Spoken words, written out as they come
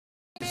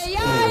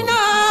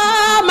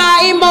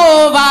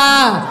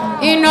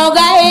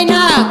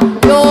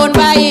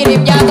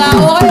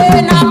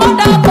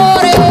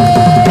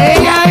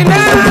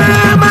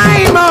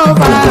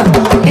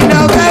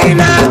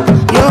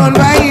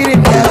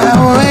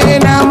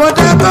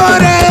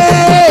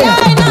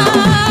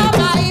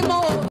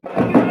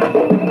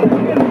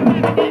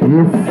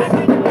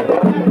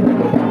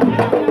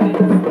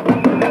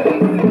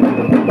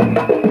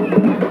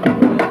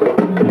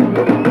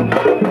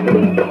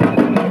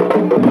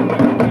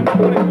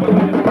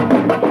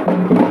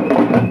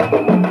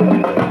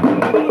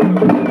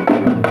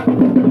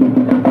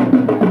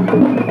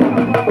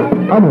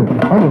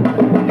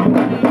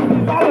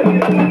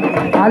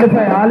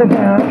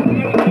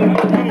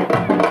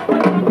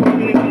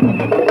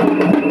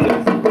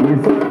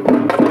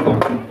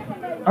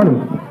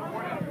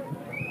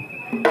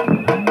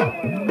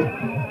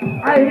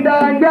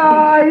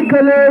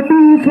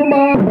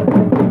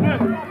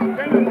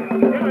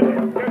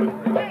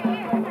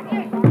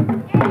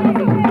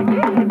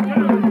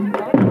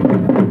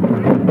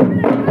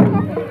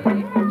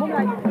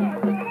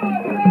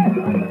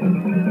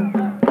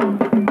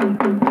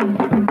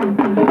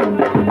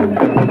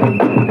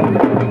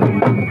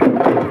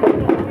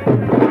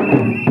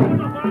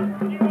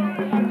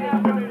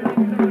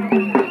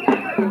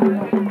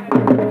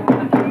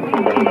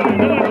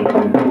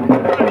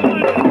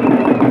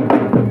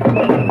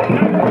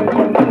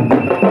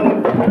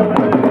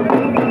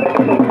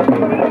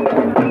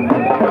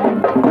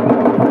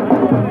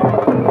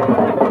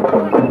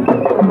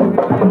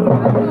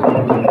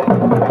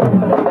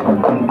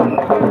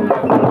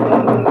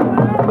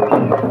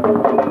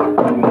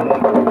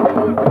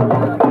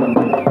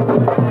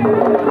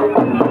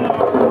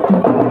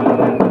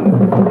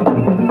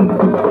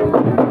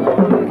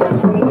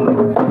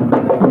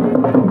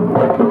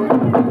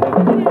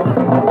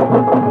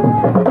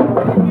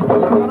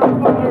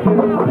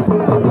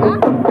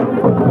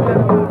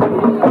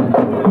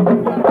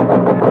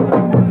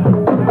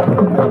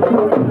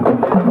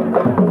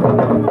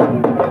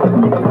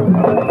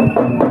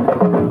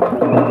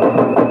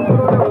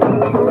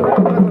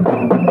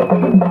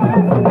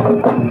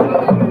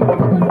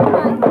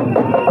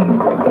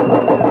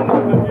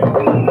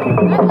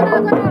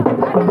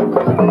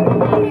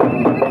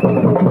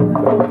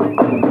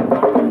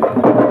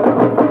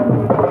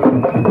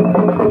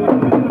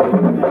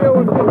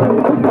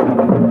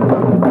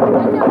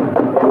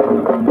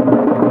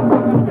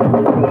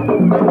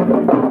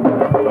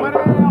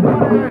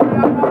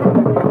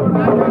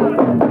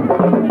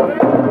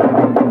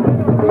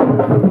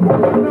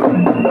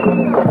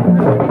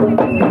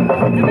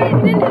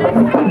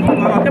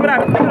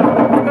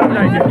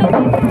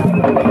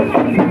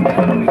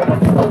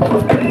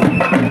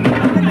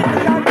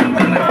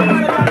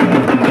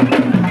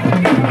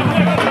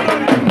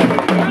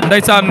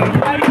ndeysaan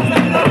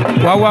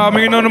waaw waaw mi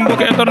ngi noonu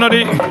mbokk internet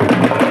yi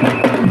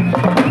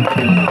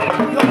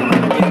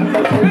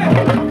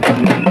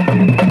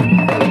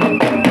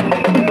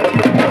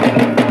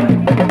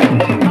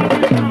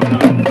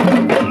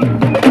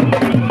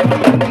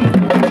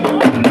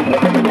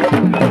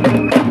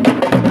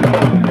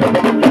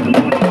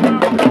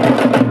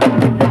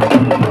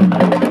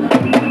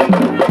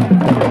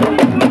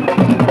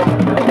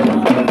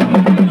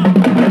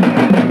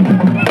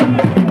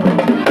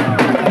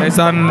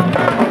ndeysaan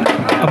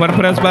aban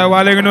presse bay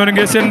Wally ngi noonu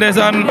ngeen seen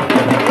ndeysaan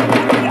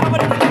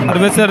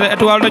adversaire de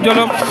Étoile de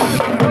Jolof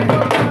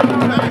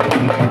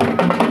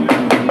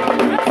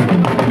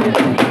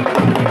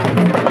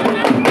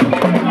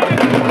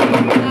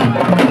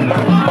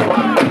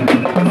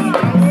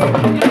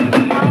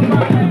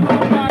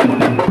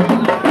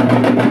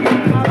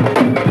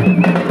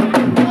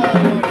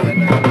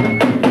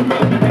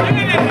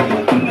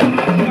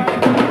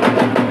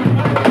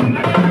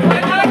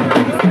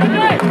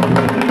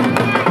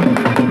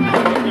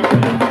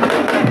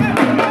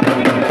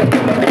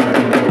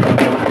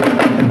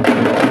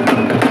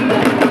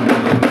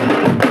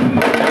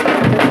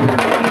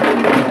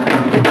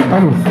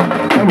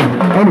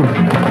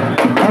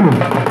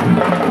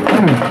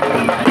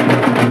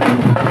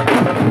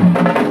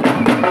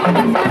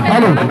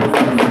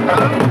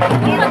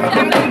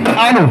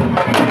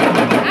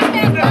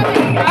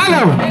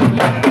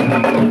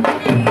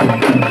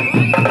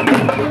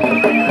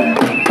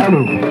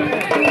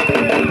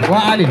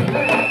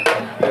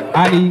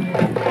Ali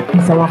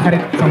sama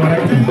xarit sama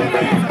rek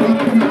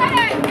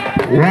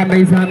waa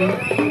ndeysaan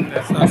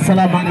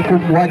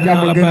asalaamaaleykum waa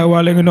jàmm ngeen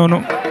Wally ngi noonu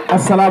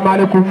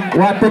asalaamaaleykum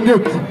waa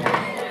Tëngéej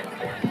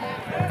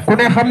ku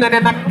ne xam na ne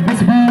nag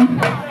bis bi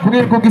bu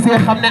ngeen ko gisee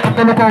xam ne am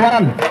na lu ko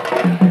waral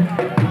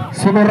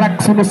sunu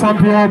rak sunu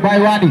champion Baye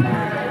Wally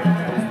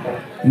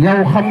yow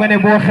xam nga ne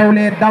boo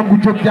xewlee dangu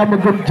jóg jàmm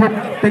gën jóg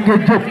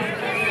Tëngéej jóg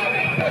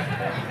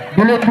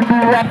di leen di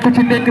nuyuwaat ku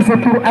ci nekk sa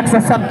tur ak sa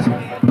sant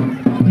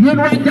yéen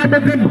waa jàmm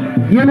gën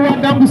yéen waa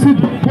dangu sud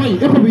boy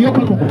écho bi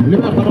yokkal ma ko li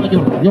ma wax dama la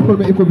jox yokkal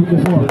ma écho bi mu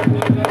foor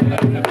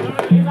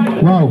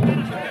waaw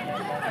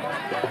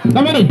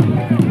dama ne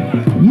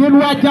yéen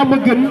waa jàmm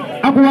gën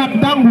ak waa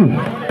dangu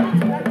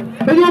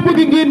dañoo bëgg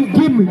ngeen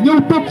génn ñëw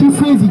toog ci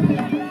saisi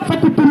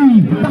fatt turu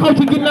yi taxaw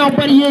ci ginnaaw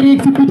barrière yi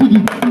ci biti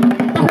gi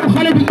taxul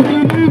xale bi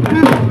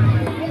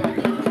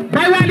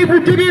Baye Wally bu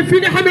jóge nii fi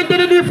nga xamante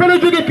ne nii fa la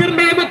jóge kër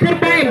ndeyam ak kër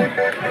baayam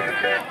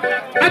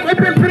ak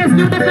open press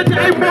ñu def ci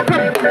ay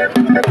mbokkam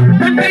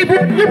kon tey bu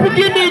ñëpp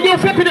génnee ñëw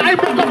fekk ne ay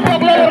mbokkam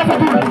toog loolu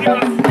rafetul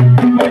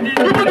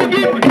ñu bëgg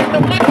gi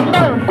mag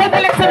ndaw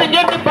complexe bi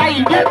ngeen di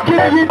bàyyi ngeen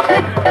génn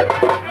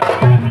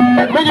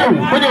yéen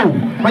ñëpp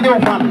ma ñëw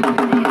Fall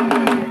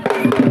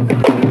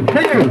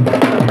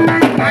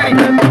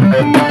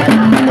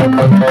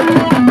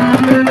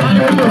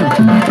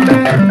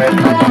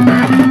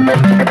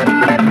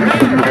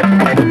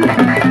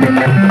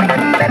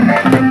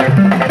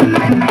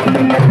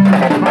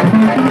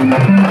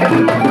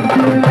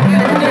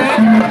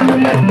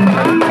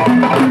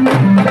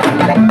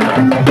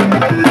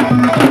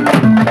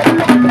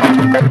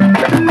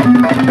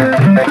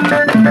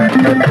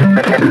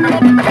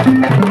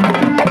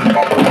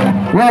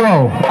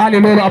waaw Ali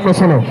loolu am na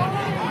solo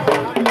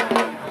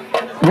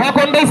waa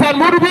kon ndeysaan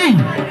Modou Gueye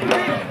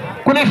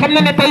ku ne xam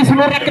na ne tey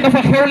sunu rakk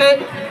dafa xewle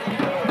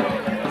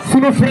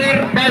sunu frère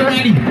Baye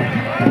Wally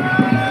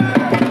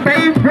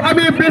tey bu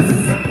amee bés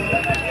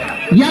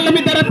yàlla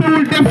mi dara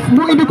teewul def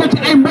mu indi ko ci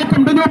ay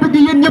mbokkam dañoo bëgg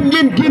yéen ñëpp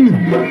ngeen génn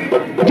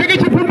jóge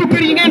ci buntu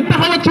kër yi ngeen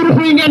taxaw ak ci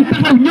ruxu yi ngeen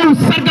taxaw ñëw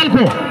sargal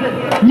ko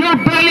ñëw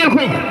dooleel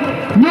ko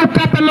ñëw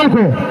kàttanal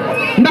ko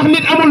ndax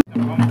nit amul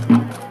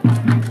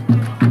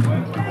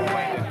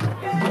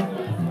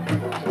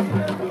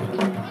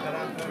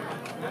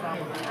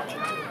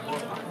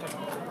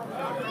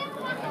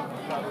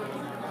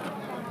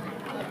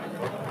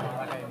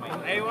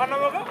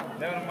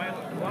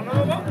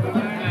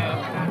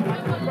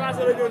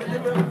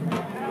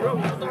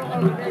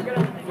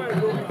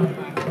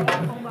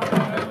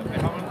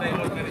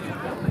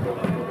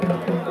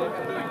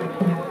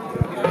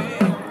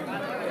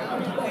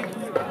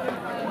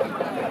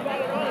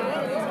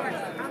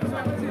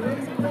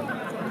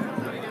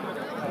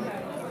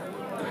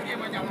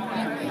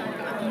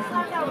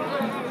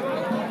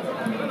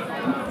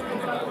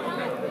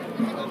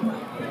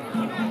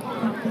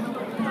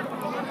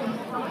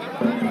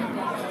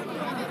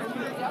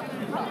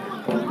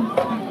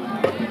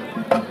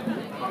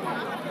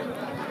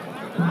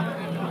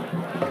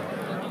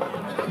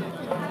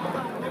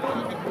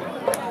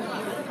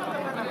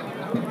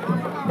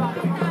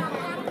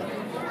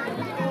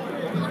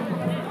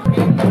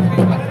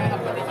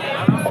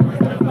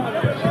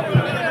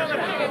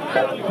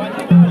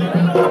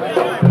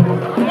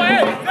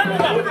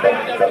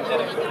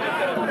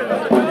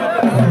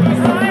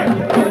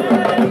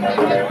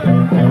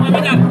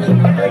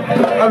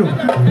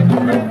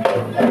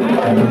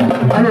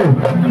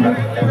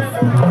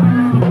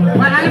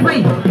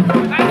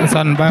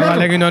san Baye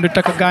Wally ngi noonu di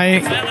takk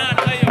gaay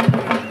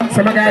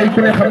sama gaay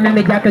ku ne xam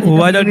ne jàkka ji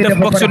waajal def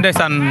box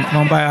ndeysaan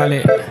moom Baye Wally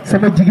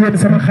sama jigéen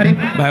sama xarit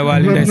Baye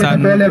Wally ndeysaan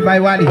dooleel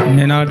Baye Wally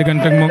nee naa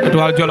diggante ak moom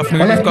étoile Jolof ni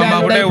gis combat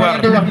bu day war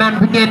di wax naan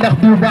bu ngeen ndax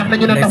du baax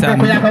nañu ne ndax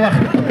ko yaa ko wax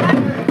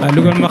ay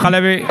dugal ma xale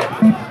bi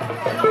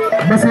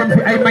mësoon fi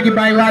ay magi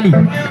Baye Wally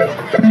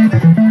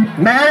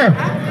naaw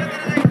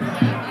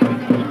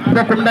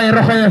mbokkum nday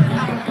roxoye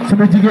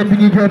sama jigéen bi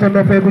ñuy jooto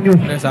noppee bu ñu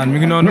ndeysaan mi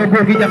ngi noonu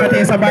góor gi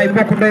jaxatee sa baay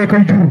mbokk nday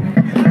koy jur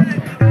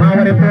maa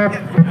waree boog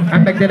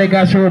ànd ak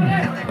délégation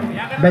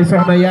nday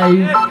soxna yaay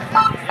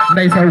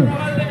nday saw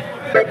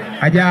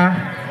Adja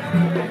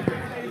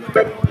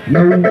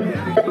ndaw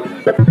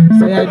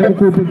sa yaay dama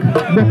ko bëgg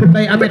mbokk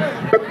nday Amet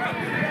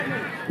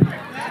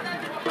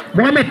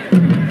Mohamed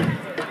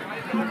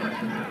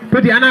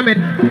petit ana Amet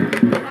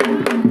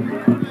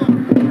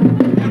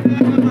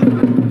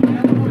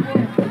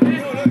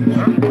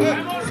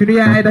sunu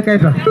yaay ay dakay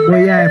tax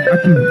mooy yaayam ak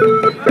kii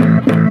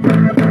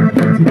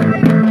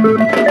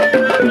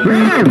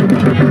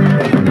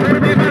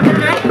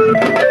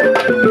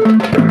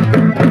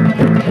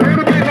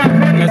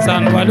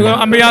ndeysaan waa dugal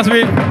ambiance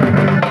bi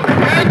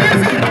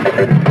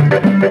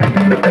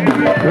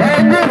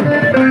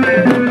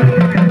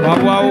waaw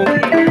waaw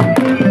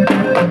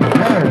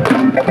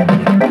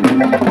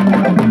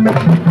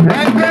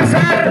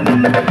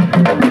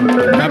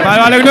Baye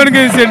Wally noonu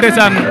ngeen seen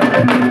ndeysaan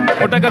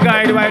mu tagg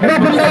gaay di waaye def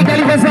ko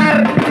Khalifa Sarr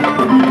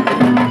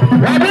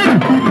waa bi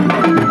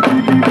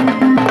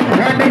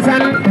waa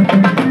ndeysaan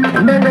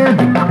ndongo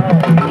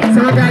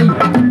sama gaay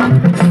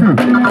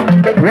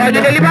waa ñu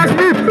ne libaas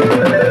bi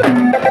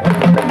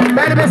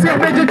taalibe Cheikh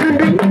Béthio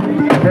Thioune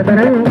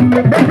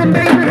bokk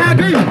ndey bi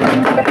xaagay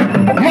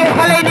yow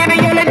xale yi nee na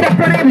yow leen def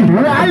pare bi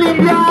Wally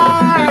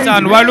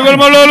ndeysaan waaye dugal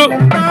ma loolu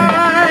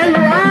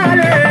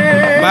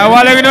Baye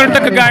Wally ngi noonu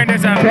takk gaay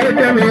ndeysaan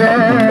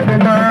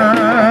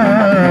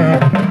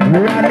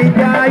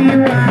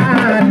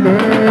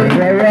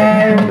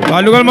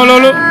waaw dugal ma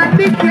loolu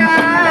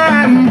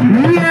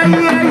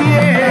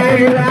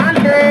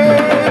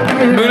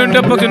lu ngi leen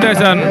def box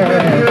ndeysaan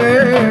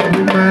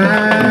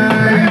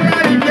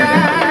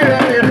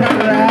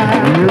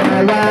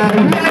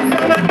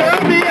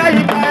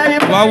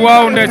waaw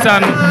waaw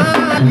ndeysaan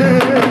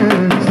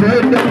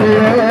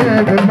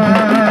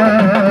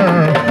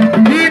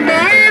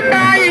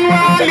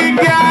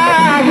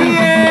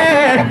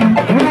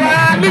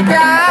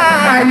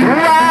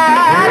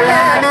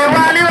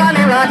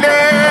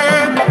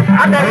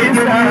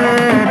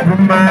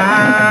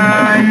Wally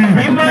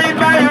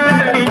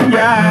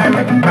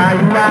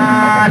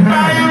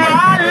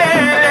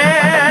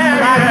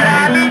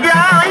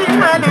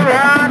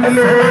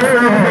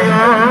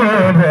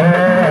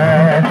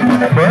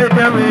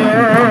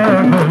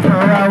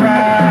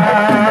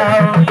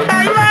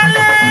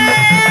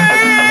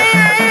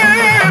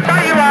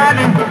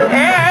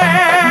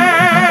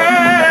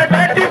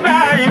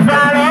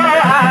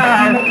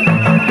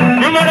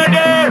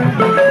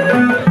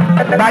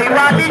Baye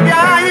Wally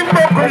jaay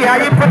mbokk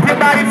yaay petit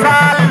Baye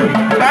Fall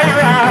Baye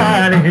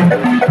Wally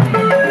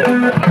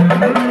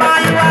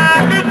Baye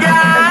Wally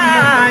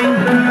jaay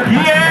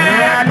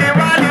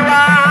Wally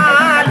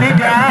Wally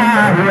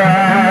jaay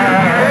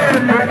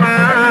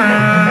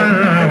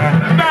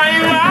Baye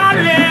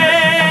Wally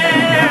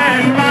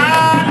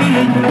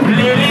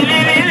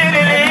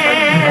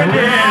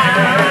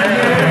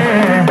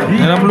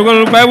am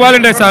lugal Baye Wally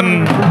ndeysaan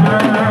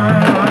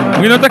mu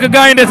ngi doon takk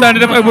gaañ ndeysaan di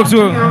def ay boxe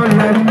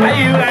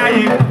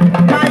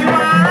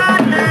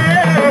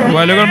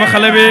waaye lugal ma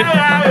xale bi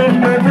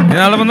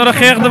dinaa la ma nar a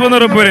xeex dafa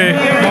nar a bëre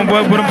moom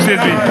booy borom sees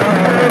bi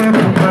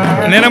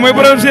nee na mooy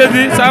borom sees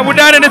bi saa bu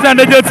daane ndeysaan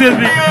da jël sees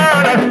bi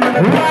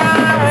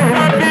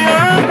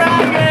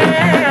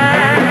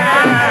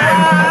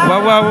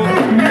waaw waaw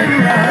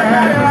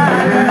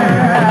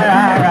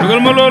lugal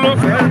ma loolu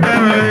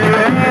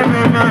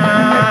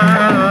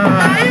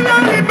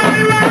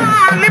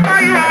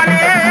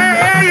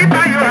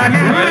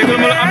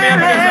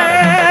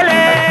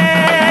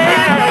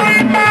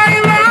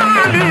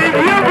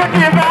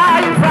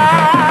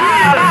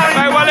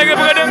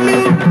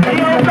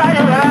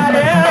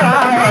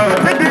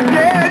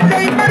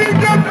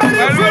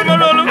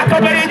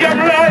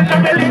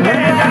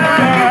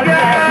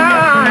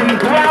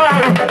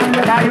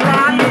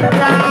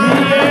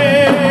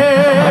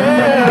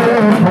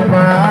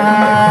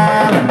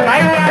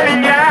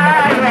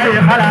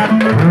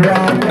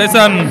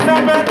ndeysaan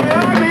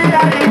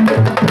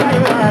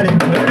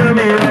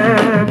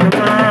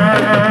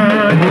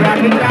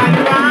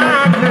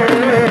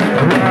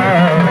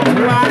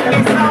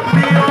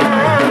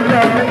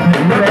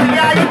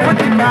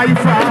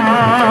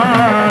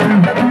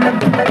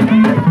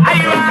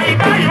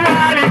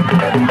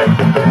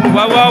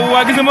waaw waaw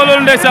waa gis nga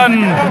loolu ndeysaan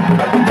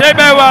tey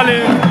Baye Wally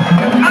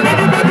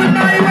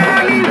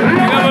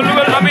nga ma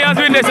dugal ambiance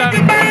bi ndeysaan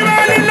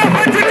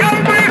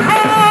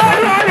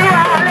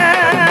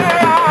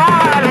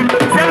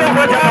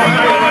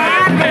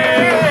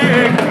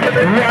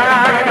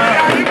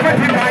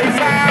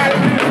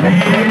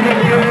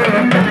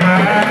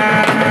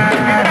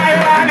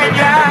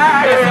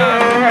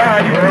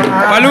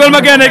waa lugal ma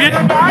génne gi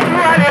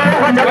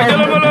waa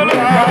jëlal ma loolu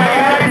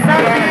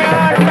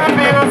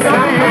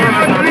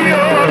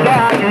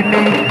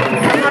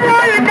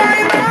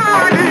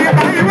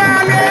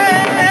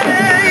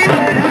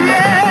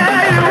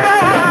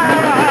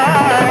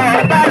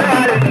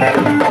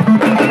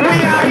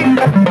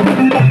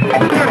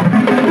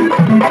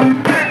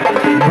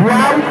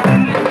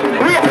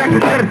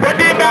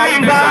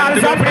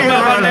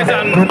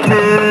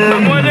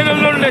mooy déggal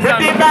loolu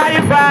ndeysaan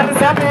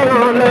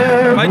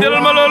ma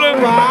jëlal ma loolu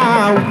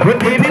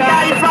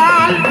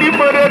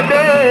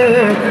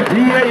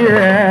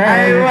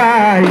ay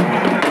waay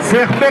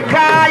Cheikh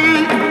Bekay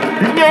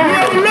ñëw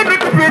la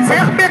dëkk bi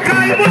Cheikh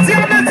Bekay mu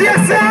Cheikh na Cheikh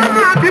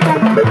Sabi mu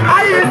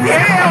ay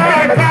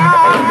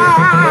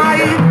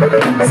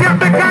Cheikh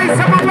Bekay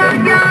sama waa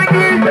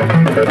ñaagi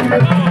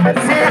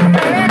Cheikh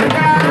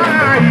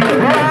Bekay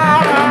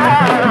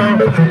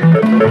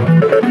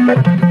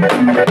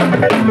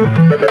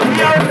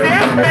yow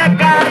Cheikh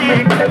Bekay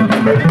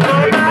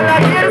na la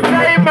yir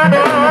say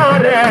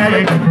manoore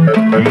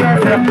yow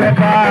Cheikh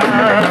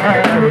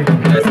Bekay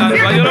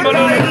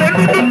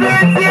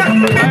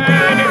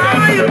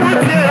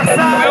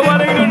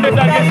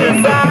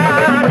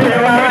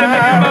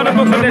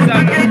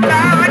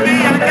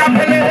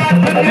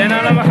nee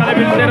naa la ma xale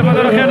bi tey dafa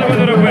doon xeex dafa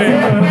doon bëre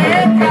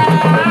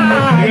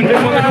ñun de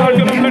moo ngi doon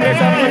jom la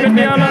ndeysaan ñu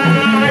ngi yàlla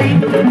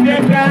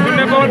ñu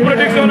ne ko woon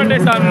production la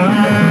ndeysaan ma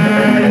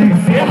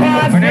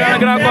nee naa la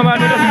grand combat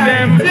ñu def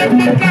dem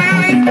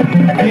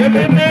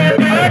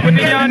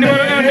petit ñaa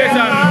numéro 1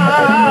 ndeysaan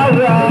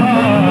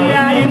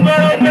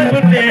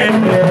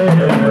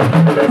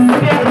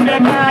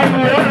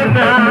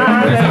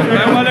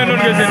Baye Wally noonu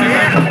nga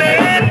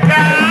seen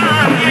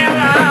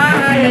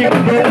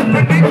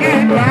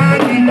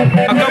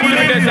ak amul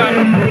ndeysaan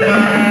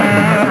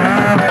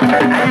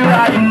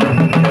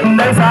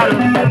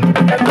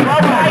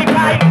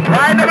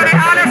waaye dama ne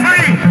ale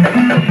fay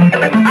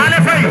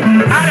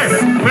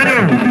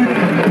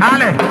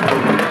ale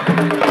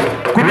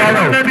ku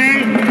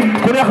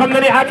ne xam na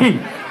ni aki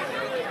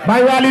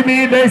Baye Wally mi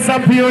day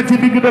champion ci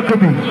digg dëkk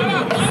bi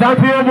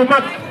champion bu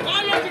mag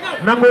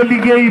nangoo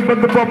liggéey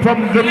bëgg boppam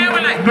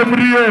gëm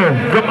rio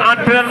gëm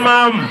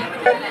entraînement am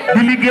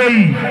di liggéey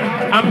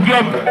am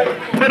jom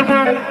mbër bu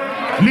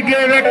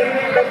liggéey rek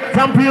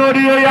champion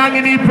rio yaa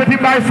ngi nii Petit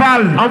Baye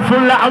Fall am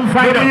fulla am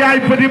fayda yaay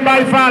Petit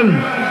Baye Fall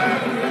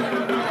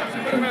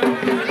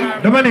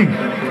dama ni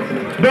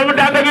doomu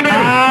danga gi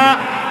nii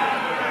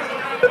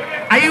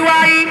ay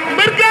waay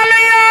mbër gale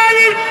yaay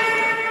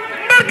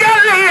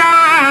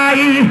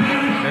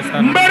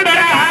mbër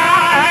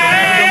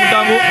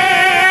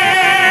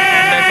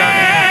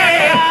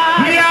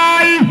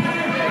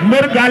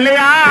mbër gale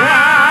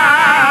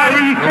yaay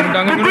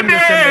ku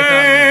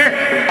guddee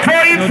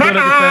fooy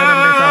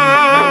fanaan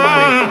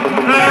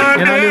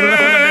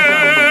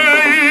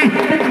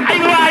ay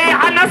waay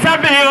ana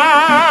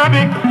champion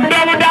bi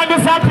doomu dangu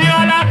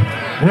champion la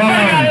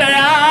mbër gale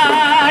yaay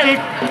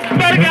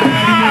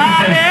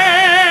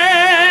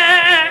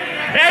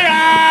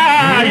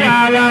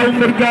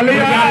Gaye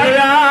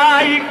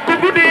yaay ku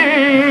guddi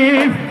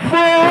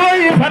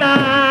fooy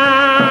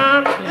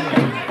fanaan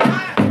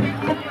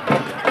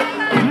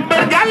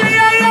Maire Gaye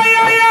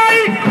yaay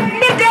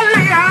Maire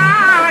Gaye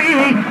yaay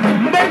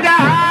Maire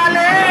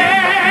Gaye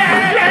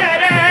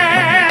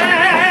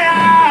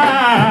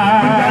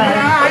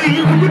yaay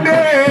ku guddi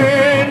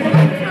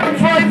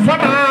fooy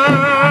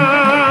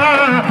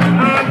fanaan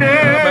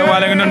Baye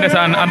Wally ngi noonu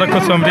ndeysaan ànd ak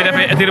costume di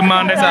defee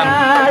étirement ndeysaan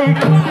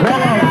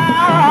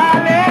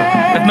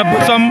def na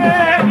bosom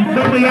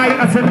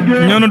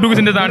ñoo na dugg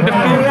si ndeysaan def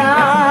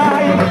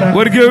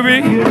wër géew bi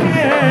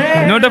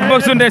ñoo def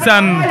boxu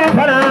ndeysaan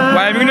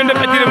waaye mi ngi doon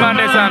def étirement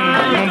ndeysaan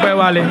moom Baye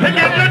Wally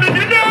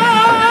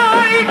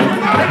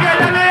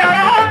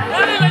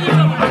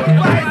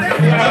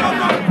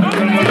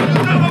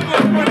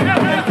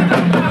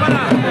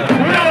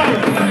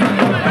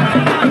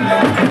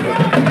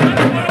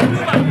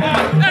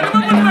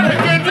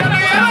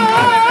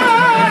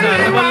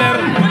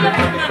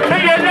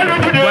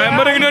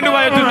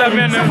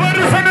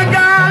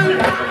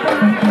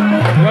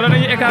wala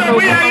dañuy écarté wu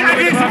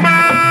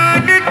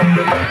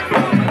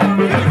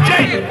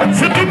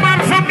surtout man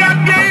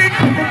Bougane Gueye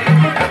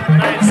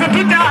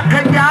surtout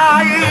Dakar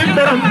Ndiaye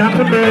borom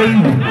Dakar Gueye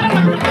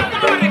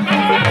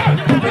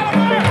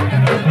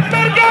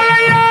Maire Gaye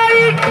yaay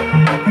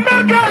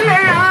Maire Gaye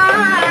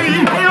yaay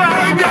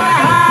waay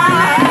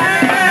jaay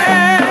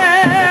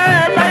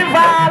bay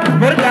faal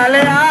Maire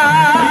Gaye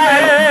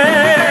yaay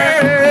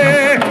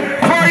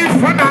fooy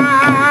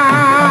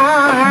fanaane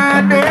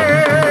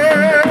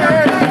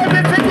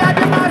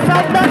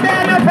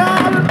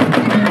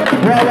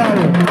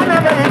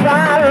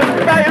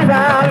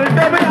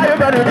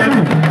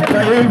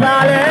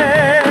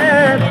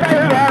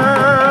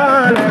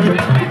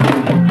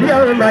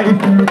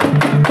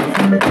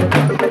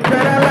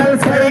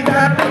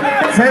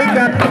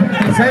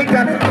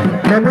saykat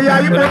doomu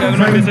yaay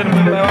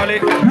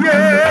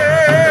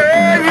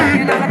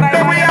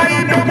doomu yaay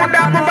doomu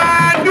dàmb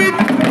baa ngi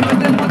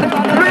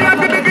lu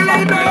yàgg dëgg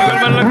lay doon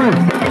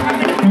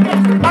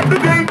Abdou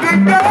Gueye Gueye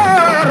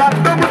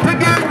doomu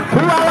tëggee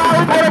waaw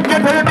borom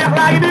gerte yu neex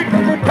laay di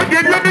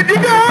tëggee la di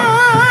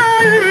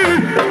jigéen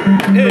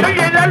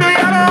tëggee la lu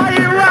yaraay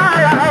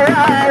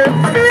waaw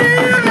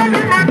fii la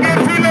di màggee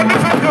fii la di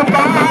fekk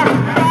baaxee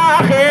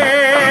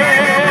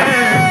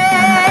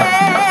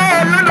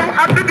lanu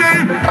Abdou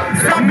Gueye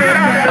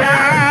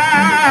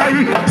samiraay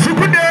su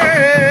ko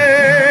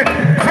dee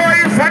fooy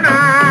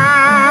fanaane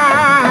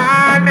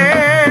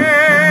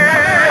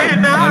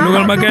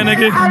lugal ma kenn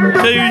ki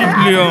tey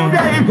Lion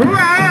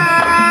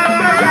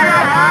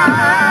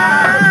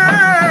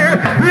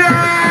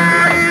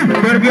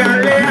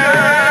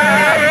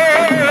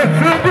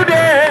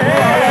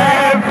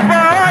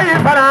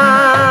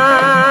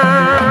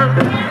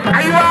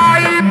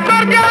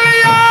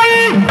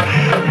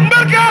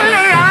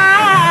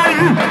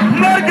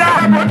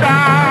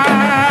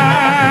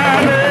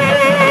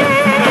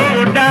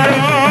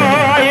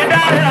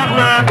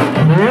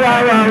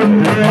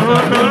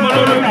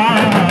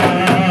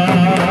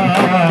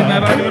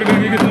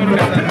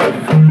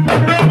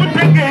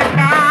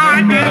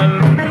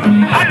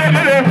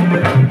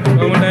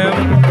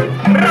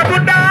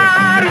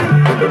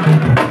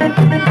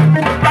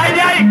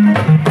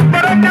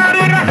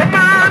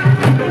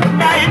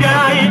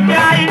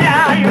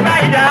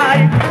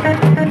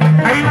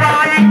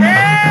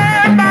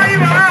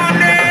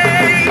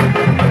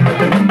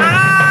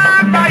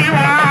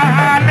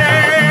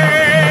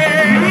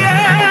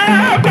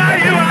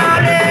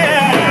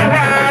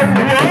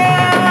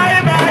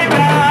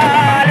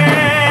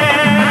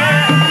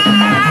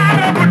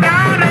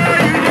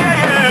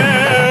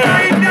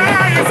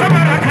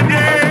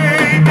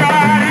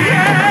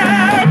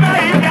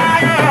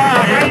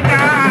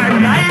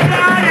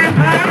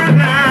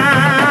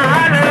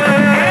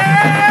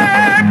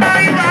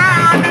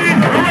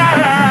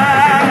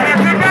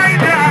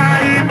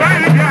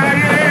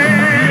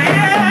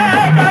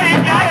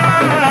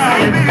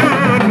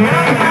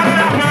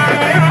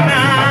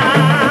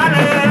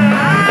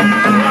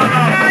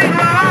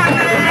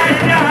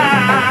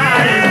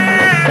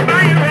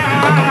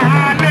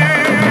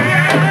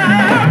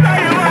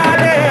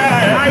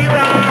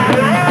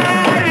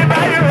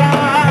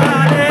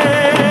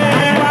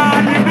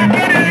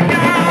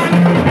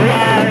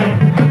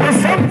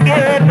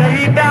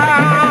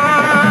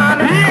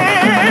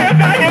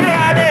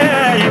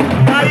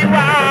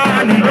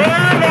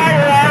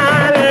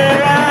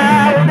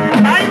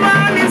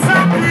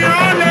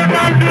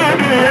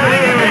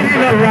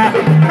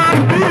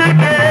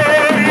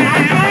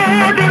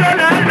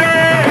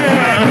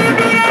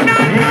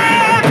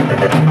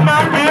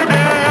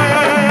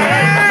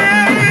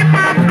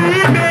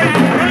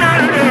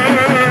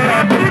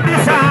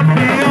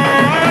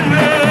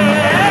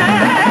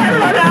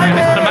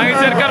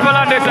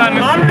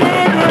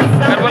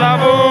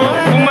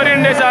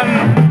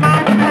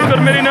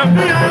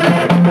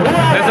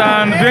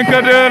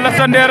vainqueur de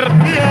l'Ascender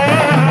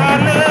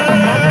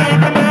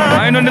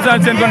maa ngi noonu ndeysaan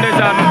seen ko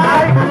ndeysaan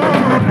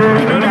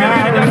noonu ngeen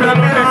di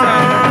jàkkaarloo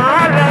ndeysaan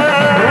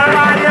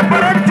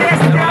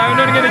maa ngi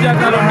noonu ngeen di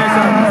jàkkaarloo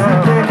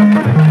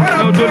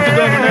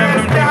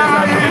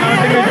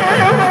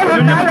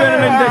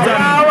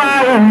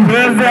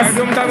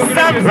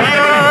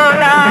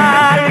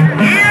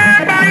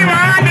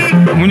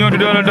mu ñëw di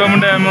doole doomu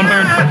ndeyam moom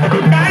tamit.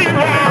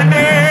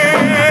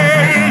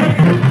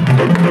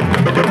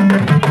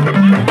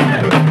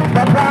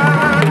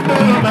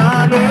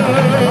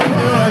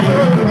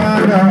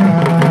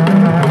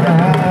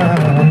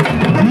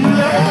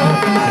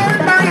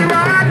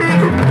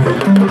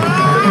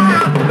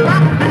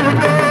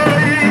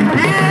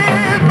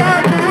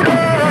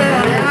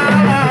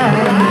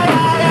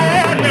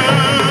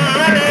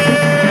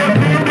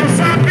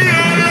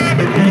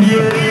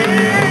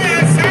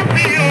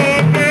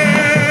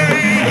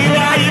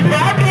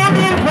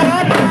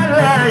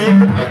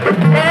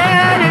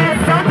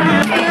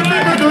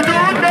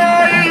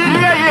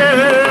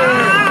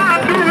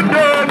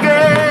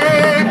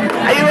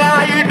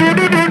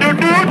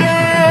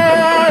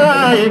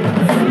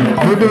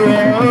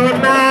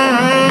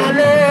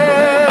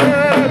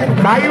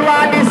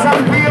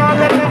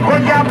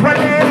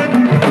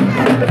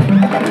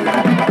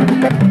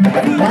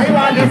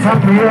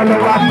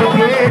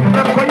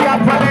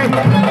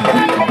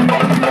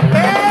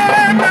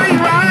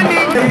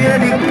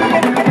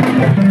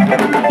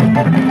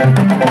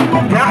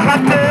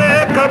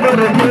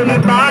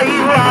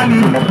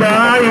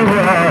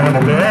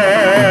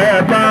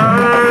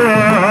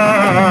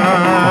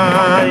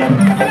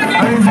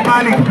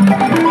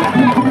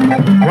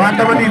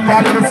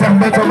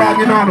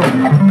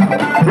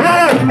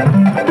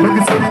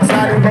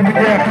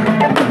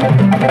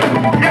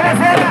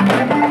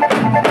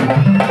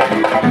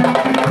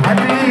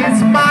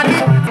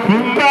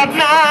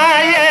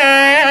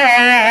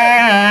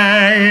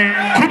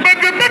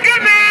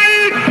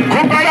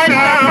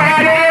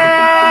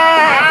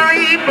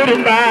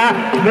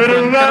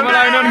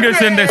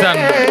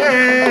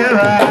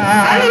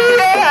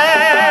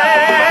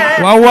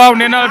 waaw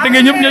nee naa la te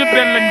nga ñëpp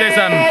benn lañ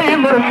ndeysaan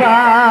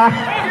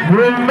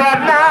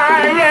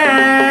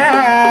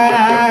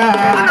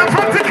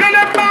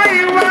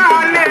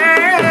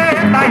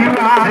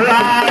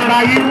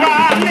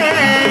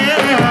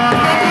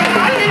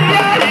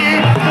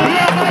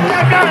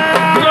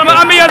ma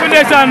ambiance bi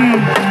ndeysaan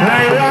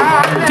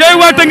cey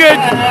waa Tëngéej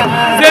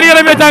seen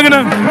yaram yi tàng na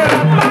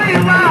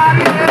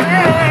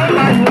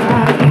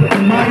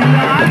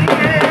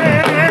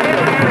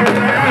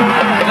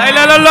lay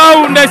la law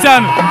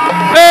ndeysaan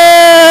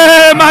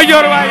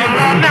Madior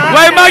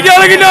waaye Madior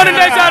a ngi noonu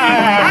ndeysaan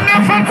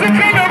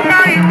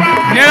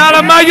nee naa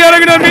la Madior a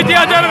ngi noonu bi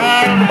théâtre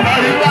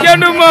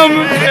kenn moom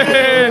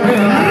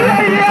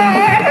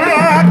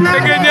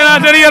Tëngéej nee naa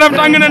seen yaram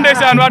tàng na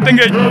ndeysaan waa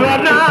Tëngéej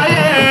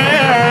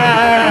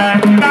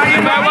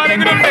waa la ngi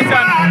noonu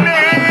ndeysaan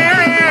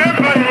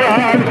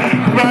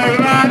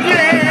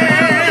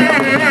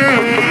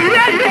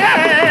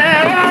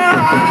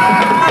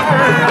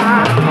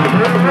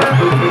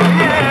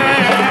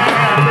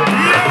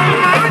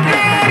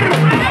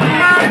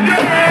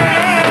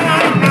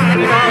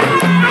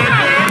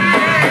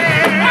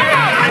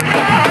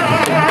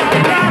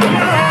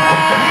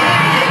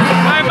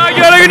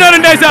Madior a ngi noonu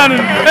ndeysaan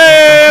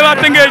waa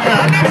Tëngéej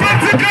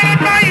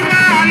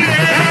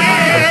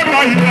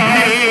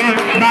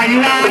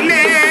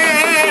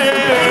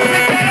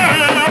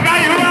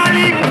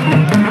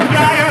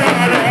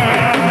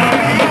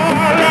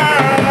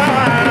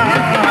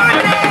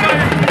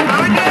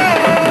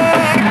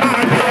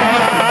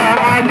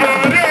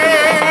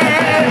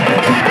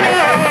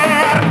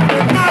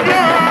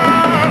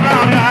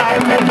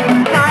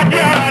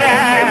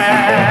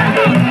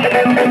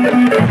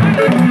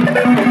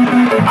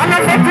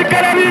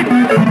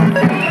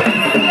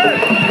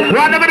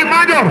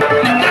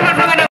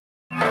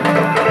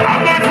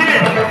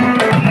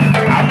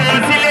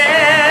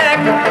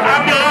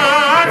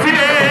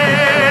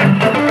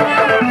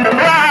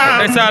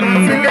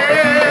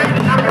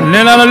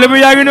nee naa la lébu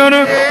yaa ngi noonu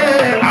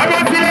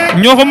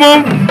ñoo ko moom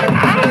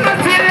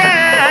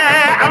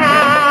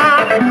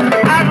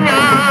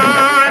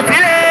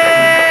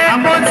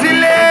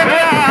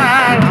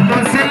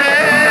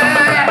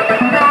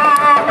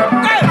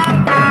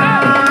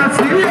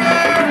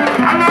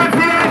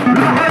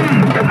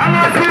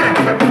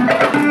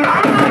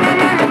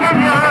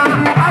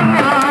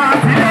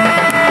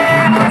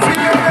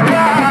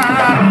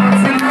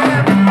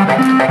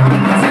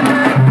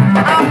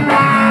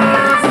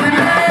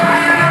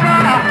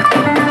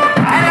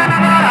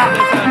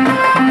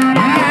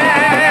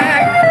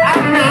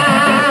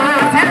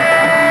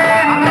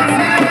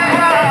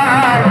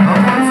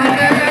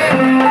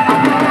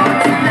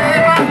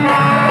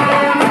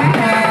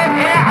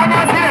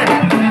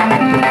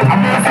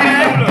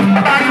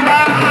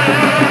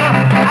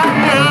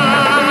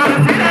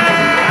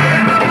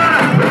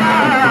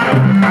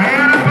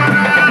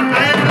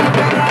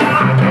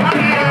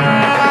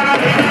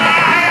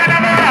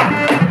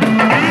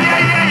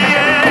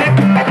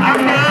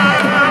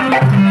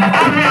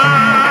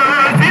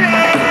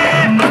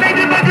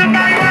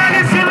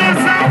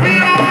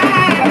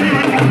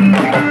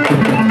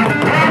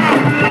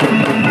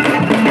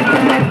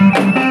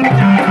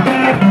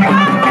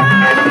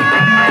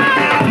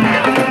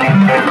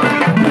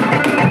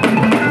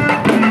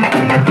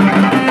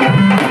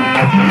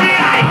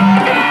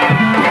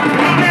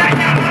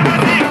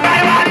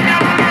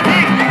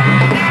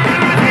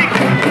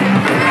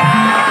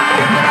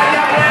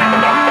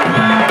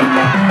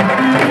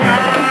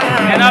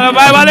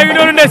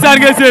noonu ndeysaan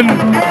ngay seen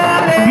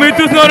muy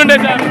tous noonu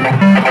ndeysaan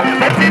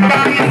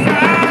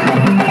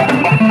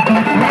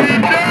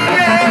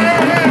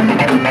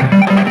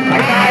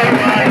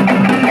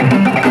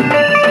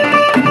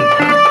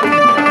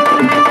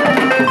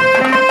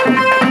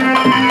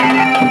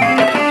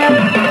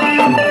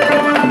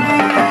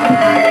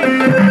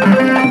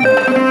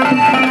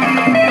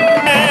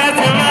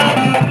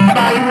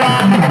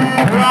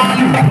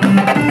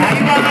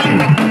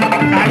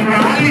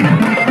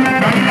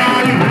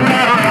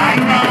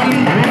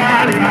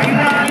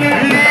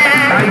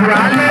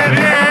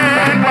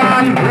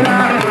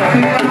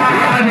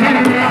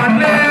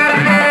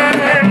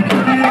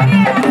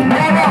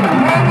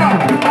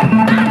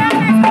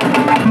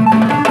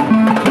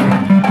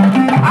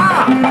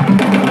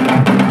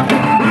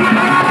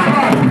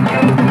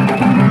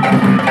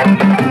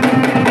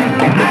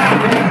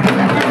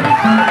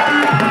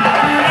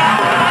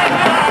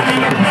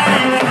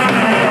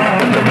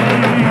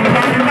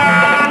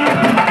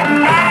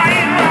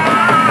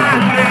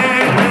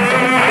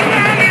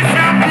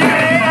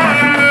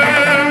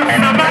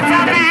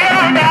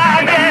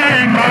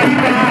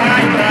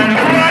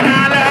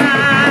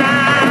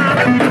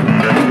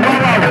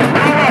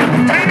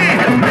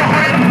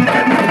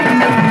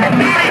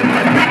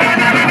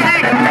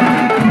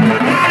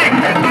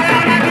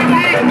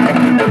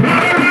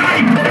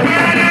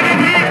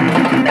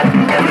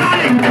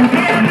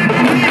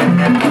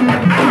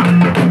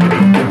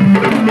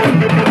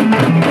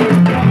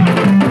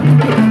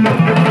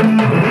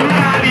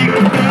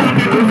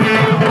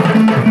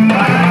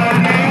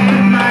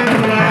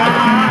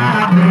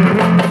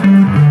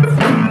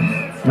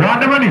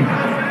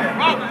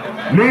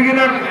léegi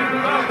nag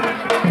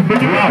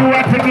dañu ko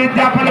wàcce ngeen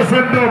jàppale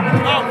seen doom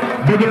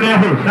dëgg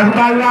neexul ndax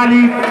Baye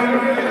Wally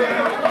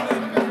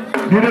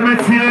di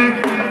remercier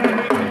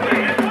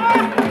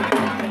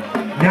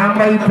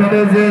ñaambay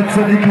PDG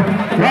seen équipe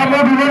waaw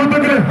moom loolu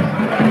dëgg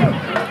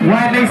la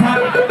waaye ndeysaan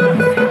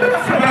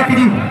sa rakk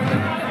ji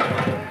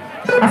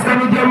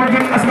askanu jéem a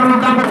gën askanu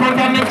dàmb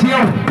kontaan nañ ci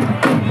yow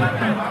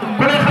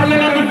ku ne xam ne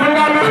nag mën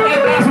ngaa lool ay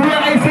place wala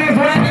ay siège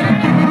wala ay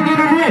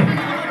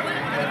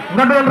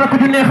nga doon rakk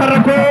ju neex a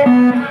rakkoo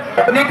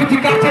nekk ci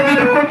quartier bi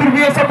di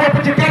contribuer sa bopp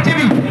ci quartier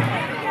bi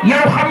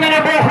yow xam nga ne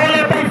boo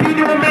xoolee tey fii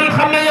ni mu mel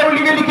xam ne yow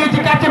li nga liggéey ci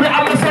quartier bi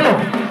am na solo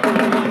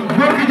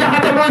góor gi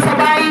jaxate mooy sa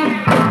baay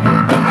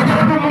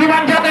ajaratu mu ngi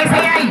waan jogal sa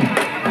yaay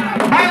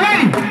baay way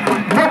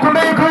bokk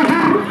ndey ko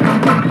jur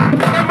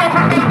te bokk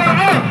ndey ko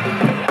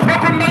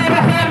bokk ndey ba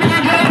xëy na ñu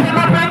jëlee te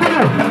noonu may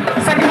gudd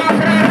sa grand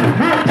frère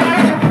bu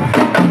jaay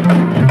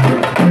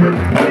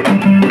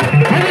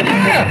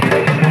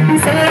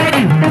sa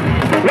yaay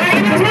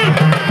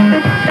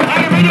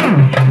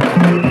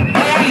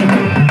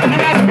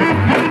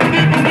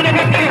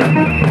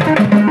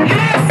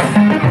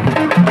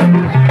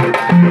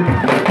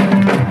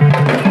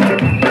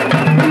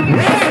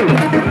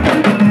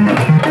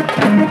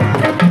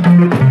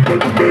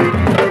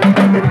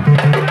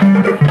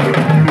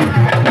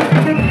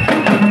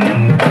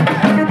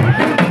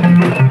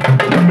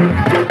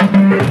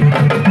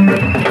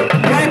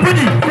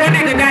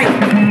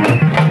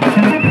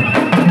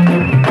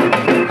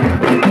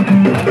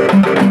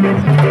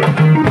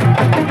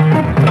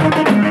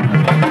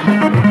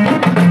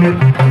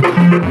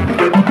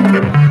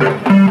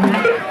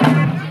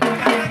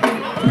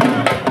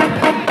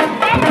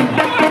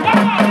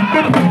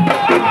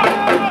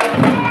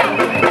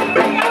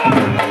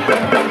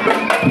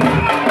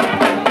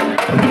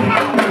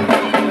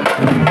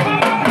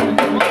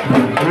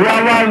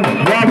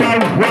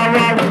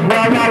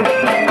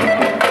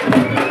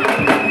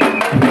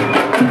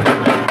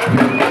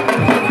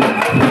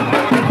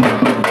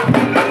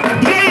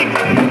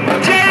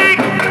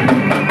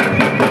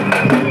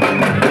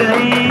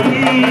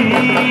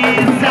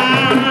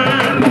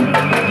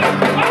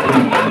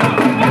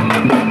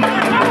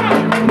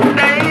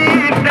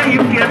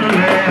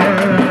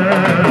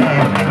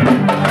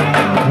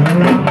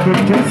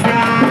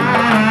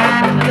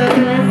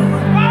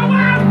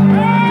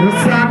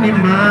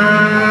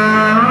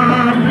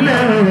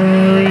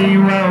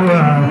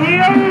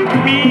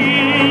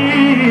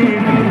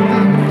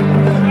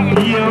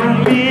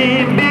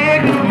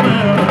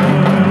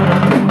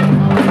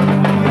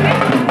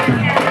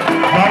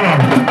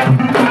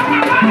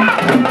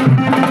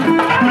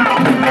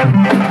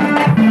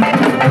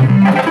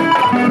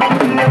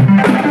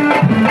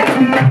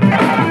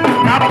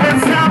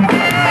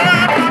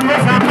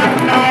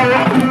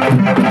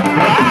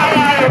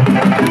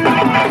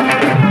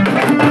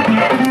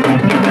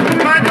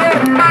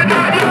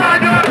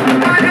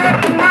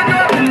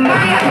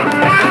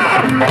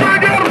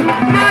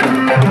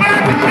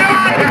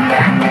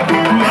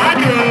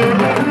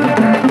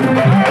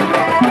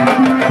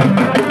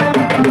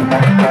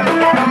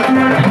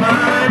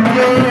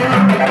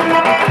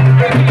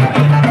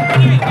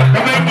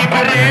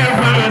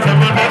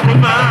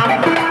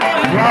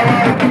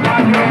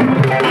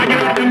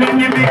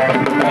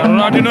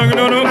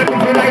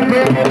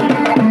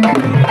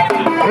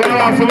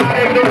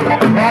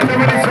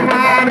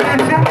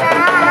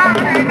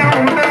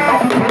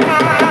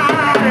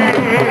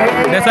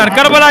ndeysaan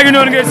karbala gi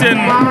noonu ngay seen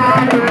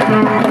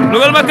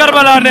lugal ma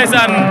karbala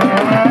ndeysaan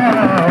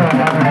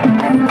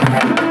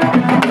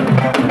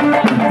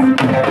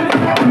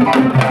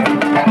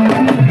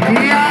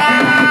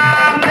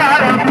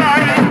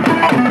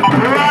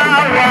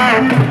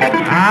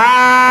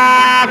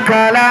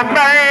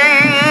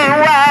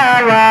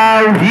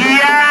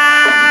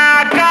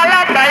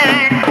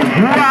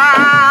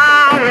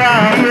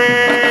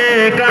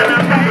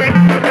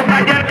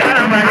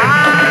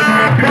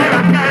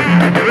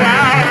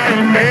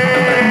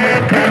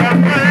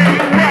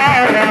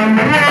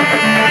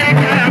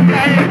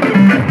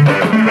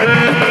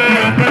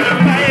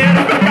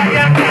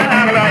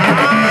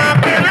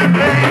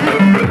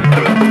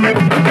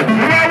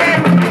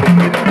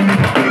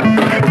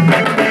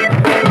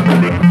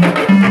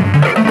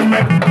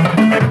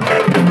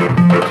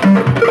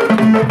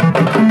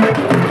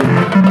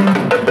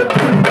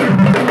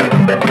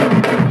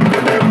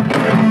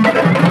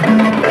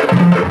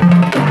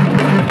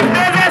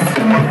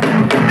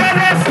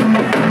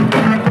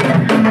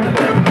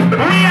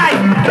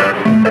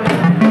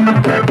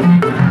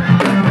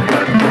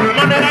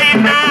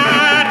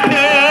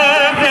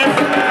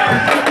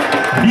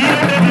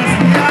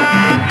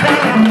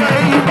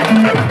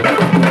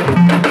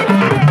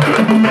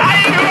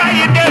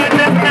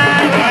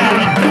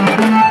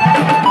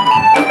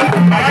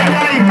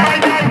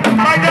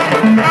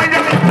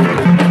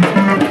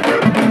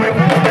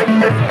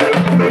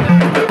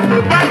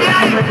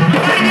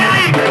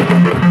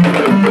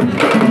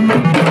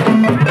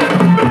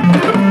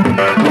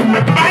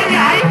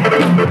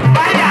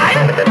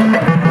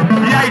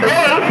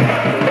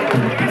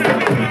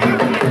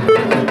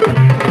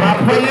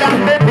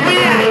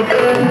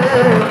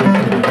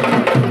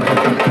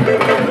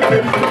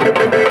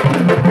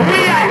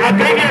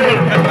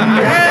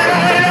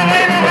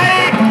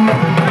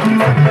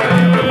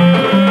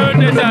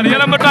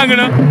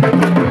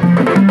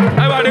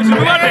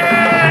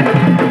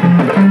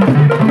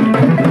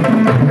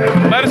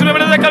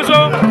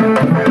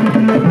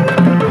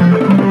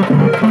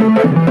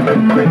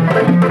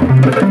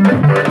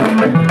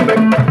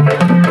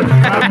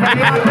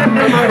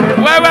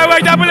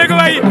waay jàppale ko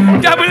waay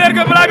jàppale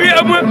ko balaa bi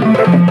ëpp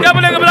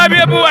jàppale ko balaa bi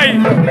ëpp waay